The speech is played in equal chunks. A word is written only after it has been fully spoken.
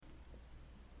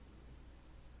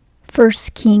1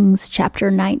 Kings chapter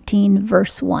 19,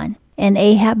 verse 1. And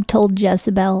Ahab told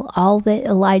Jezebel all that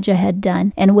Elijah had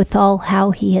done, and withal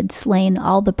how he had slain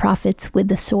all the prophets with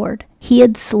the sword. He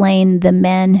had slain the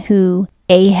men who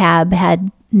Ahab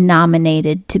had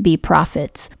nominated to be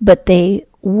prophets, but they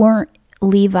weren't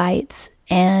Levites,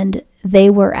 and they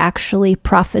were actually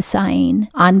prophesying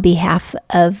on behalf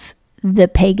of the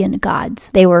pagan gods.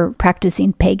 They were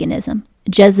practicing paganism.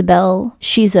 Jezebel,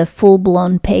 she's a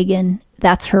full-blown pagan.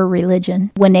 That's her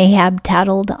religion. When Ahab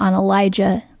tattled on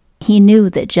Elijah, he knew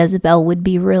that Jezebel would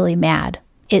be really mad.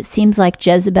 It seems like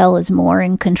Jezebel is more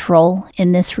in control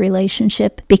in this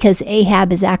relationship because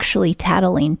Ahab is actually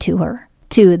tattling to her.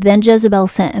 2. Then Jezebel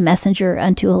sent a messenger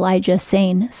unto Elijah,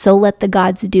 saying, So let the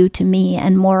gods do to me,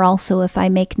 and more also, if I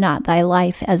make not thy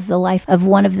life as the life of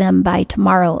one of them by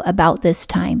tomorrow about this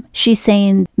time. She's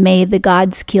saying, May the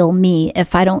gods kill me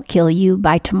if I don't kill you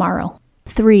by tomorrow.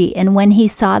 3. And when he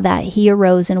saw that, he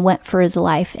arose and went for his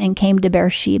life, and came to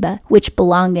Beersheba, which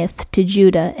belongeth to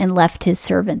Judah, and left his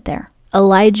servant there.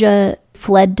 Elijah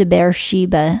fled to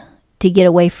Beersheba to get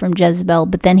away from Jezebel,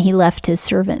 but then he left his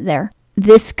servant there.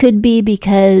 This could be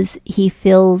because he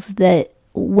feels that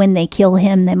when they kill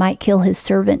him, they might kill his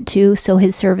servant too, so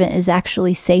his servant is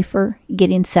actually safer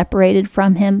getting separated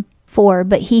from him. 4.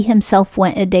 But he himself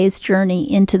went a day's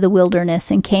journey into the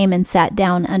wilderness and came and sat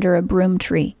down under a broom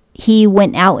tree. He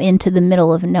went out into the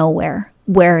middle of nowhere,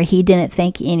 where he didn't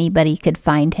think anybody could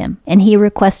find him. And he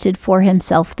requested for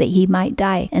himself that he might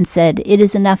die, and said, It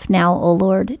is enough now, O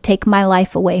Lord, take my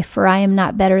life away, for I am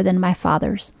not better than my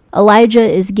fathers. Elijah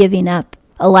is giving up.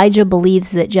 Elijah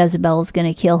believes that Jezebel is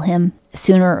going to kill him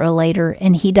sooner or later,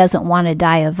 and he doesn't want to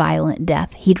die a violent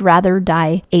death. He'd rather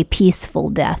die a peaceful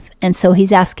death, and so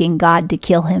he's asking God to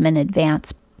kill him in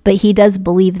advance. But he does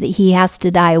believe that he has to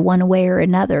die one way or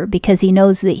another because he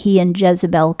knows that he and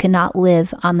Jezebel cannot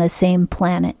live on the same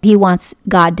planet. He wants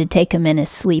God to take him in his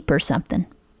sleep or something.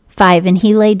 5. And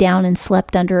he lay down and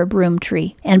slept under a broom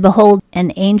tree. And behold,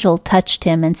 an angel touched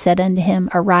him and said unto him,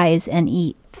 Arise and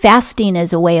eat. Fasting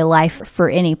is a way of life for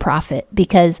any prophet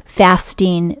because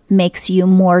fasting makes you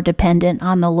more dependent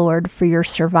on the Lord for your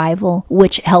survival,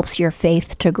 which helps your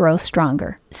faith to grow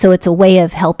stronger. So it's a way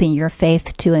of helping your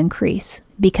faith to increase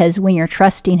because when you're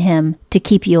trusting Him to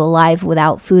keep you alive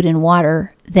without food and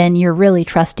water, then you're really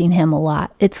trusting Him a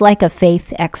lot. It's like a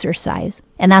faith exercise.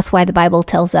 And that's why the Bible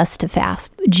tells us to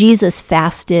fast. Jesus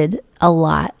fasted a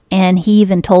lot. And he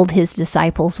even told his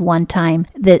disciples one time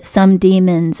that some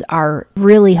demons are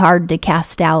really hard to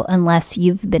cast out unless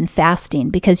you've been fasting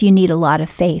because you need a lot of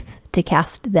faith to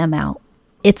cast them out.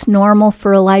 It's normal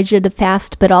for Elijah to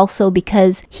fast, but also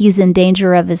because he's in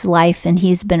danger of his life and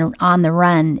he's been on the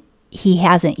run, he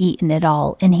hasn't eaten at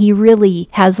all. And he really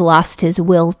has lost his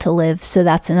will to live, so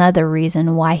that's another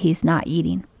reason why he's not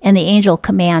eating. And the angel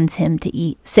commands him to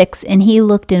eat. 6. And he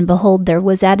looked, and behold, there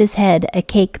was at his head a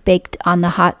cake baked on the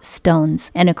hot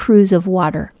stones, and a cruse of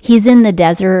water. He's in the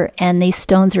desert, and these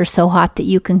stones are so hot that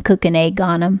you can cook an egg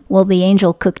on them. Well, the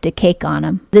angel cooked a cake on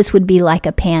them. This would be like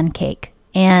a pancake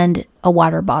and a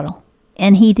water bottle.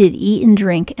 And he did eat and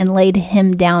drink, and laid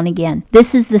him down again.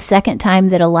 This is the second time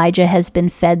that Elijah has been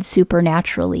fed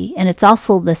supernaturally, and it's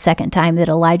also the second time that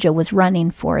Elijah was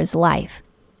running for his life.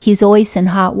 He's always in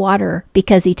hot water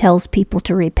because he tells people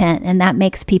to repent, and that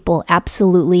makes people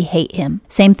absolutely hate him.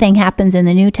 Same thing happens in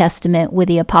the New Testament with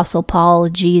the Apostle Paul,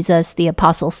 Jesus, the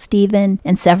Apostle Stephen,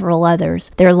 and several others.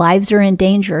 Their lives are in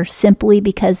danger simply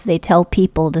because they tell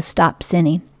people to stop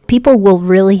sinning. People will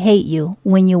really hate you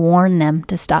when you warn them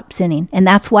to stop sinning, and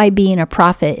that's why being a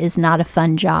prophet is not a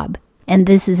fun job. And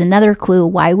this is another clue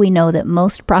why we know that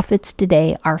most prophets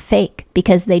today are fake,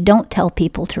 because they don't tell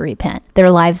people to repent.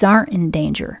 Their lives aren't in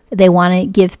danger. They want to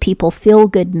give people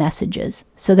feel-good messages,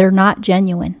 so they're not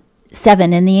genuine.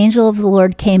 7. And the angel of the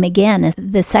Lord came again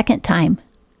the second time,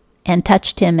 and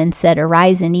touched him and said,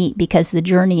 Arise and eat, because the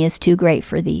journey is too great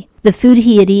for thee. The food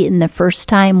he had eaten the first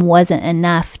time wasn't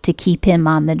enough to keep him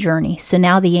on the journey. So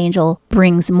now the angel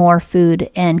brings more food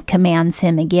and commands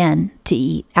him again to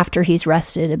eat after he's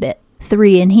rested a bit.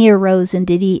 3. And he arose and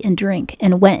did eat and drink,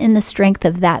 and went in the strength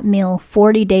of that meal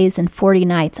 40 days and 40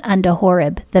 nights unto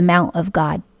Horeb, the mount of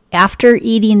God. After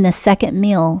eating the second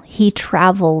meal, he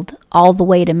traveled all the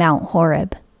way to Mount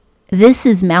Horeb. This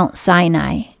is Mount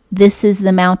Sinai. This is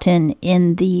the mountain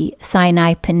in the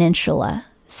Sinai Peninsula,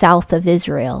 south of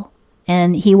Israel.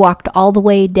 And he walked all the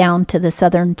way down to the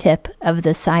southern tip of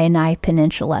the Sinai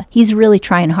Peninsula. He's really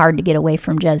trying hard to get away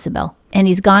from Jezebel. And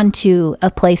he's gone to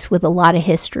a place with a lot of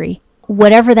history.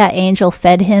 Whatever that angel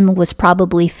fed him was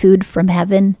probably food from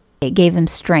heaven. It gave him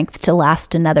strength to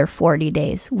last another 40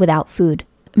 days without food.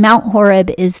 Mount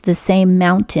Horeb is the same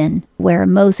mountain where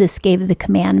Moses gave the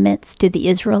commandments to the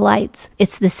Israelites.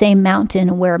 It's the same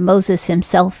mountain where Moses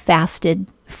himself fasted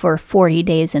for 40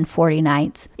 days and 40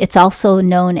 nights. It's also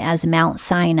known as Mount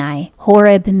Sinai.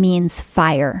 Horeb means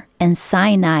fire, and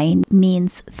Sinai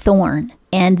means thorn.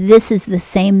 And this is the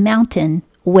same mountain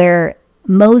where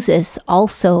Moses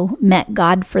also met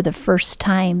God for the first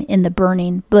time in the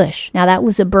burning bush. Now that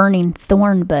was a burning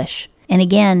thorn bush. And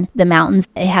again, the mountains,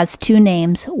 it has two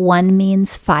names. One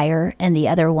means fire and the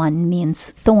other one means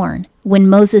thorn. When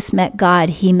Moses met God,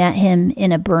 he met him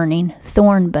in a burning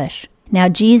thorn bush. Now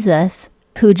Jesus,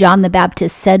 who John the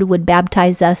Baptist said would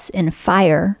baptize us in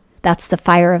fire, that's the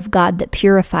fire of God that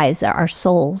purifies our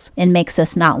souls and makes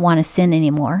us not want to sin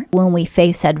anymore. When we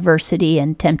face adversity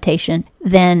and temptation,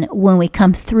 then when we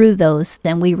come through those,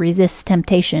 then we resist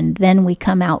temptation, then we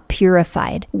come out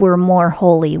purified. We're more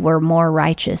holy, we're more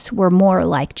righteous, we're more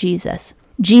like Jesus.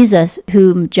 Jesus,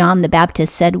 whom John the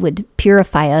Baptist said would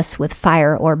purify us with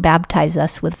fire or baptize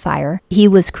us with fire, he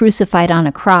was crucified on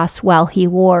a cross while he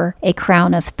wore a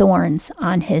crown of thorns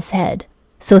on his head.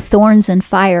 So thorns and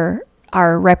fire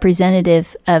are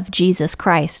representative of Jesus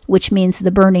Christ, which means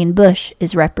the burning bush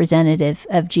is representative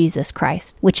of Jesus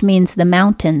Christ, which means the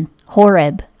mountain,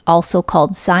 Horeb, also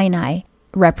called Sinai,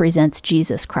 represents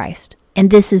Jesus Christ. And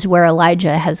this is where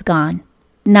Elijah has gone.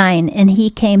 9, and he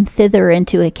came thither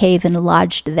into a cave and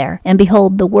lodged there. And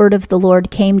behold, the word of the Lord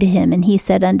came to him, and he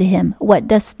said unto him, What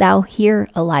dost thou here,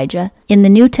 Elijah? In the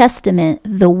New Testament,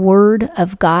 the word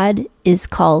of God is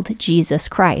called Jesus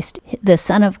Christ, the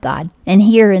Son of God. And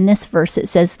here in this verse it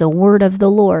says, the word of the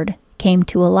Lord came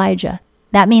to Elijah.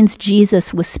 That means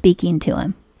Jesus was speaking to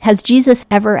him. Has Jesus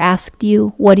ever asked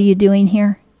you, what are you doing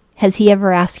here? Has he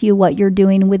ever asked you what you're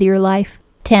doing with your life?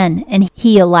 10, and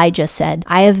he, Elijah, said,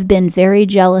 I have been very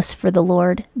jealous for the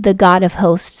Lord, the God of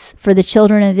hosts, for the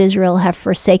children of Israel have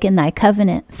forsaken thy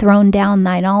covenant, thrown down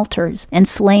thine altars, and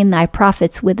slain thy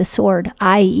prophets with the sword.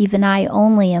 I, even I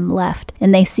only am left,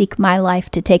 and they seek my life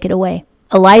to take it away.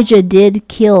 Elijah did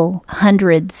kill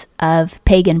hundreds of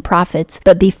pagan prophets,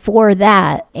 but before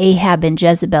that, Ahab and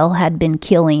Jezebel had been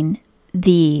killing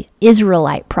the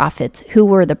Israelite prophets, who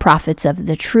were the prophets of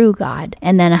the true God.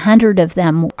 And then 100 of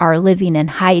them are living and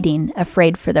hiding,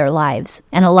 afraid for their lives.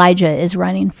 And Elijah is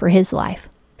running for his life.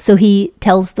 So he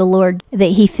tells the Lord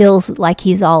that he feels like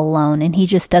he's all alone, and he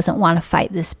just doesn't want to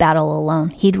fight this battle alone.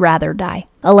 He'd rather die.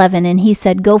 11, and he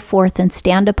said, Go forth and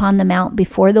stand upon the mount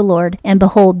before the Lord. And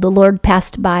behold, the Lord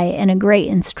passed by, and a great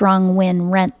and strong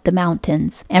wind rent the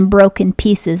mountains, and broke in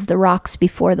pieces the rocks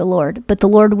before the Lord. But the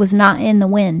Lord was not in the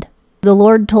wind. The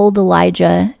Lord told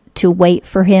Elijah to wait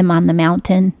for him on the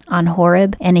mountain on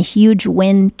Horeb, and a huge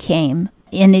wind came,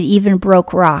 and it even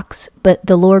broke rocks, but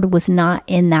the Lord was not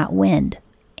in that wind.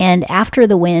 And after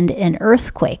the wind, an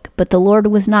earthquake, but the Lord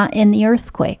was not in the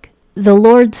earthquake. The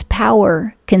Lord's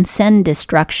power can send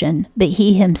destruction, but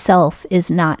he himself is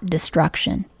not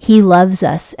destruction. He loves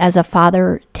us as a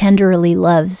father tenderly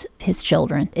loves his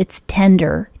children. It's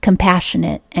tender,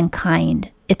 compassionate, and kind.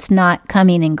 It's not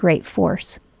coming in great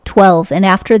force. 12, and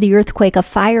after the earthquake a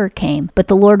fire came, but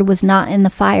the Lord was not in the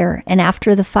fire, and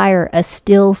after the fire a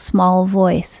still small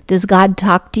voice. Does God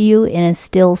talk to you in a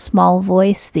still small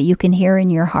voice that you can hear in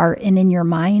your heart and in your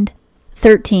mind?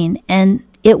 13, and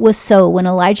it was so when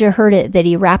Elijah heard it that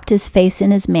he wrapped his face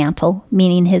in his mantle,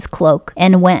 meaning his cloak,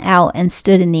 and went out and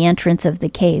stood in the entrance of the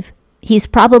cave. He's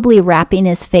probably wrapping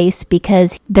his face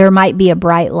because there might be a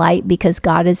bright light because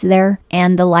God is there,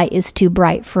 and the light is too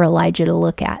bright for Elijah to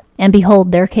look at. And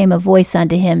behold, there came a voice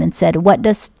unto him and said, What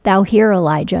dost thou here,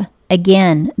 Elijah?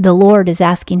 Again, the Lord is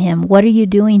asking him, What are you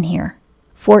doing here?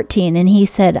 14, and he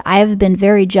said, I have been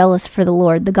very jealous for the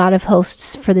Lord, the God of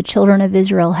hosts, for the children of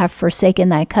Israel have forsaken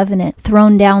thy covenant,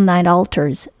 thrown down thine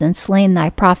altars, and slain thy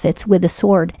prophets with the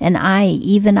sword. And I,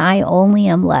 even I only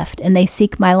am left, and they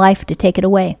seek my life to take it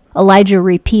away. Elijah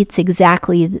repeats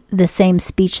exactly the same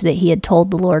speech that he had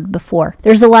told the Lord before.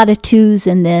 There's a lot of twos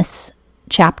in this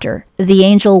chapter. The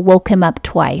angel woke him up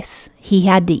twice. He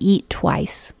had to eat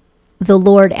twice. The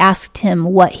Lord asked him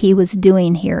what he was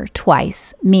doing here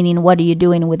twice, meaning, what are you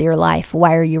doing with your life?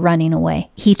 Why are you running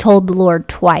away? He told the Lord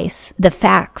twice the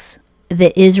facts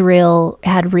that Israel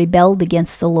had rebelled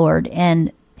against the Lord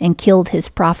and killed his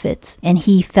prophets, and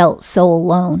he felt so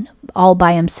alone, all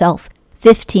by himself.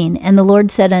 15, and the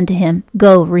Lord said unto him,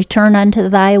 Go, return unto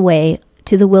thy way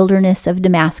to the wilderness of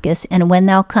Damascus, and when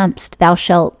thou comest, thou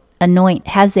shalt anoint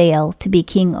Hazael to be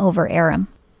king over Aram.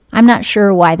 I'm not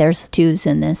sure why there's twos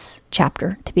in this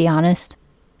chapter, to be honest.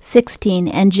 16,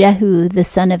 and Jehu the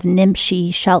son of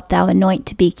Nimshi shalt thou anoint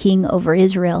to be king over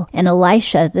Israel, and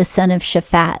Elisha the son of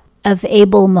Shaphat Of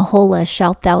Abel Meholah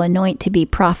shalt thou anoint to be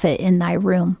prophet in thy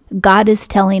room. God is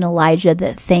telling Elijah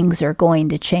that things are going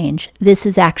to change. This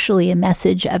is actually a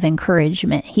message of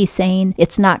encouragement. He's saying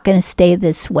it's not going to stay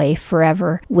this way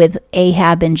forever, with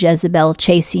Ahab and Jezebel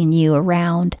chasing you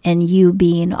around and you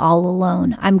being all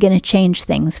alone. I'm going to change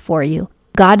things for you.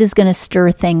 God is going to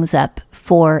stir things up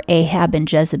for Ahab and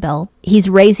Jezebel. He's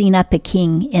raising up a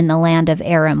king in the land of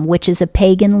Aram, which is a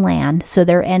pagan land, so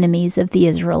they're enemies of the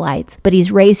Israelites. But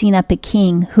he's raising up a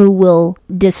king who will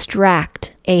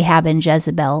distract Ahab and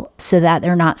Jezebel so that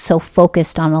they're not so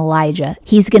focused on Elijah.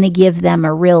 He's going to give them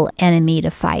a real enemy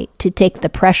to fight, to take the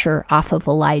pressure off of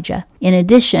Elijah. In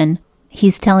addition,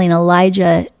 he's telling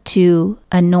Elijah to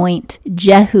anoint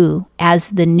Jehu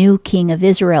as the new king of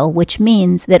Israel, which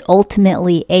means that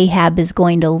ultimately Ahab is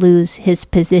going to lose his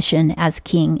position as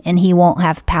king and he won't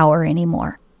have power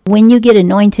anymore. When you get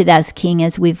anointed as king,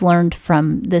 as we've learned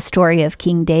from the story of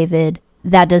King David,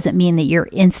 that doesn't mean that you're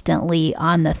instantly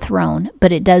on the throne,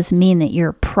 but it does mean that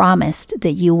you're promised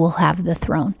that you will have the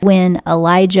throne. When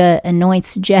Elijah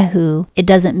anoints Jehu, it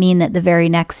doesn't mean that the very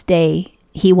next day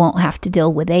he won't have to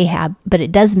deal with Ahab, but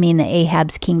it does mean that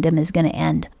Ahab's kingdom is going to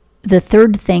end. The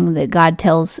third thing that God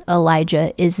tells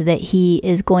Elijah is that he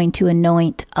is going to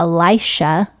anoint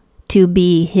Elisha to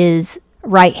be his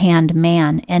right-hand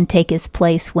man and take his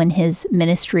place when his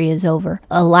ministry is over.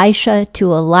 Elisha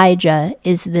to Elijah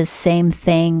is the same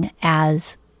thing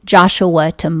as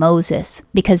Joshua to Moses,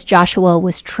 because Joshua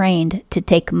was trained to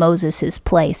take Moses'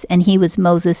 place, and he was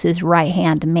Moses'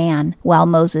 right-hand man while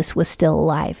Moses was still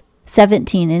alive.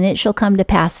 17, and it shall come to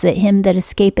pass that him that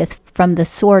escapeth from the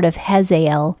sword of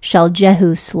Hazael shall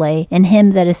Jehu slay, and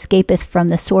him that escapeth from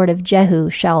the sword of Jehu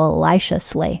shall Elisha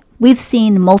slay. We've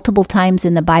seen multiple times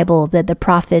in the Bible that the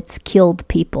prophets killed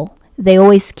people. They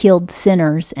always killed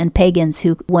sinners and pagans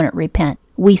who wouldn't repent.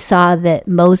 We saw that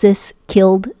Moses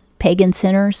killed pagan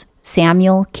sinners,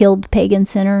 Samuel killed pagan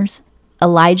sinners,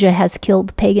 Elijah has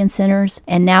killed pagan sinners,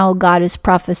 and now God is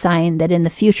prophesying that in the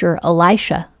future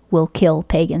Elisha will kill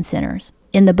pagan sinners.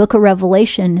 In the book of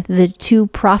Revelation, the two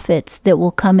prophets that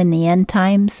will come in the end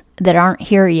times that aren't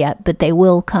here yet, but they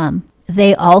will come,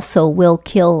 they also will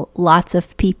kill lots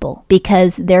of people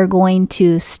because they're going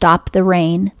to stop the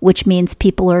rain, which means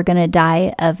people are going to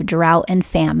die of drought and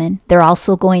famine. They're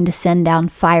also going to send down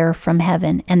fire from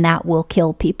heaven, and that will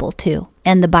kill people too.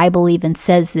 And the Bible even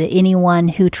says that anyone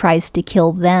who tries to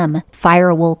kill them,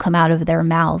 fire will come out of their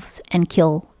mouths and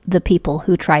kill the people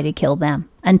who try to kill them,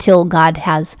 until God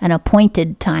has an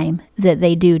appointed time that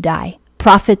they do die.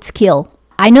 Prophets kill.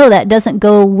 I know that doesn't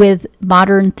go with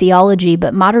modern theology,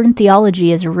 but modern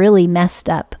theology is really messed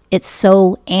up. It's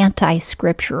so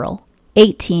anti-scriptural.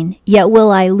 18, yet will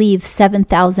I leave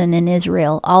 7,000 in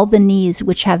Israel, all the knees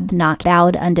which have not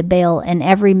bowed unto Baal, and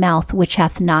every mouth which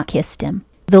hath not kissed him.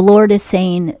 The Lord is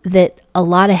saying that a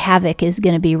lot of havoc is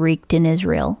going to be wreaked in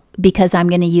Israel because I'm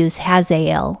going to use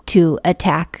Hazael to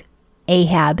attack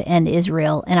Ahab and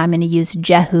Israel, and I'm going to use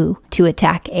Jehu to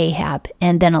attack Ahab.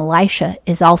 And then Elisha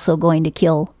is also going to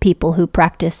kill people who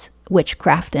practice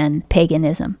witchcraft and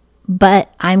paganism.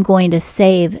 But I'm going to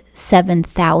save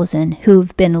 7,000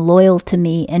 who've been loyal to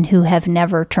me and who have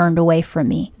never turned away from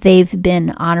me. They've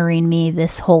been honoring me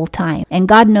this whole time. And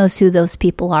God knows who those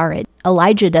people are.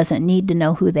 Elijah doesn't need to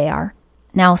know who they are.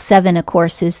 Now, 7, of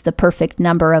course, is the perfect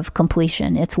number of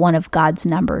completion. It's one of God's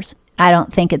numbers. I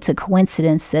don't think it's a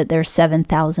coincidence that there's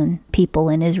 7,000 people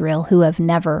in Israel who have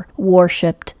never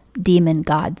worshipped demon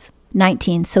gods.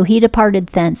 19, so he departed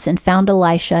thence and found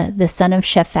Elisha, the son of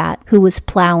Shaphat, who was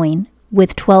plowing,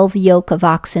 with 12 yoke of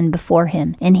oxen before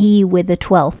him, and he with the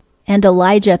 12th. And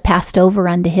Elijah passed over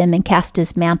unto him and cast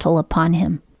his mantle upon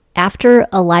him. After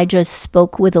Elijah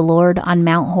spoke with the Lord on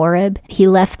Mount Horeb, he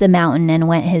left the mountain and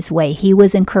went his way. He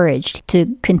was encouraged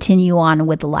to continue on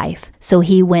with life. So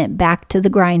he went back to the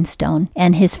grindstone,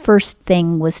 and his first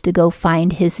thing was to go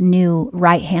find his new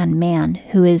right-hand man,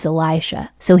 who is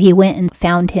Elisha. So he went and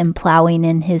found him plowing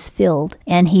in his field,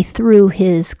 and he threw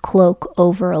his cloak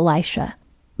over Elisha.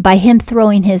 By him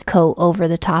throwing his coat over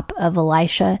the top of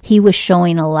Elisha, he was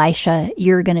showing Elisha,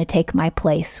 you're going to take my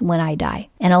place when I die.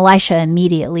 And Elisha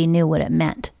immediately knew what it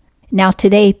meant. Now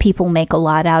today, people make a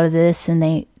lot out of this and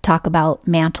they talk about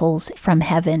mantles from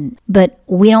heaven, but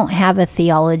we don't have a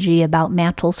theology about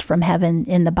mantles from heaven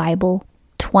in the Bible.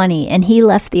 20, and he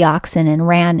left the oxen and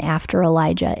ran after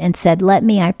Elijah and said, let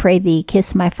me, I pray thee,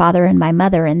 kiss my father and my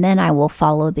mother, and then I will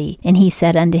follow thee. And he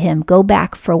said unto him, go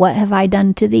back, for what have I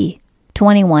done to thee?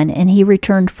 21, and he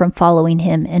returned from following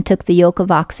him and took the yoke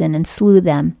of oxen and slew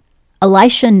them.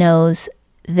 Elisha knows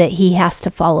that he has to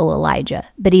follow Elijah,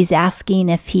 but he's asking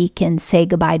if he can say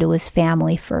goodbye to his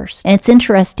family first. And it's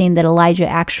interesting that Elijah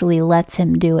actually lets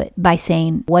him do it by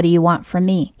saying, "What do you want from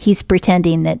me?" He's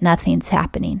pretending that nothing's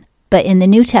happening. But in the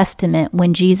New Testament,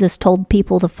 when Jesus told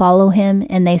people to follow him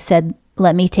and they said,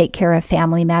 "Let me take care of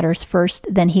family matters first,"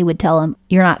 then he would tell them,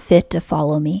 "You're not fit to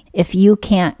follow me. If you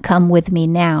can't come with me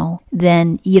now,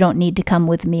 then you don't need to come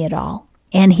with me at all."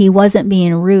 And he wasn't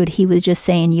being rude. He was just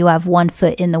saying, you have one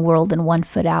foot in the world and one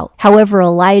foot out. However,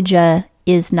 Elijah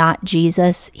is not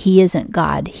Jesus. He isn't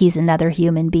God. He's another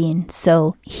human being.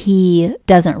 So he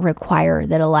doesn't require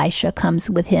that Elisha comes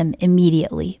with him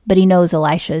immediately. But he knows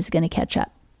Elisha is going to catch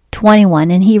up.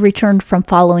 21, and he returned from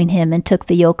following him and took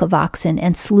the yoke of oxen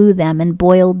and slew them and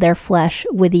boiled their flesh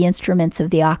with the instruments of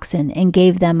the oxen and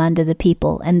gave them unto the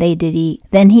people, and they did eat.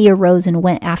 Then he arose and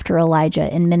went after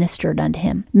Elijah and ministered unto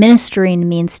him. Ministering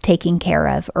means taking care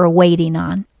of or waiting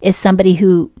on. Is somebody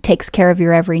who takes care of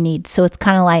your every need. So it's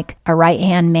kind of like a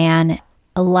right-hand man.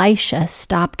 Elisha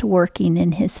stopped working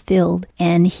in his field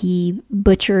and he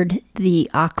butchered the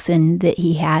oxen that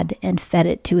he had and fed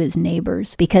it to his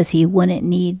neighbors because he wouldn't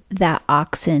need that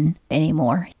oxen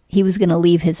anymore. He was going to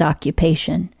leave his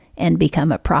occupation and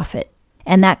become a prophet.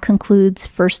 And that concludes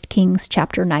 1 Kings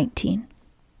chapter 19.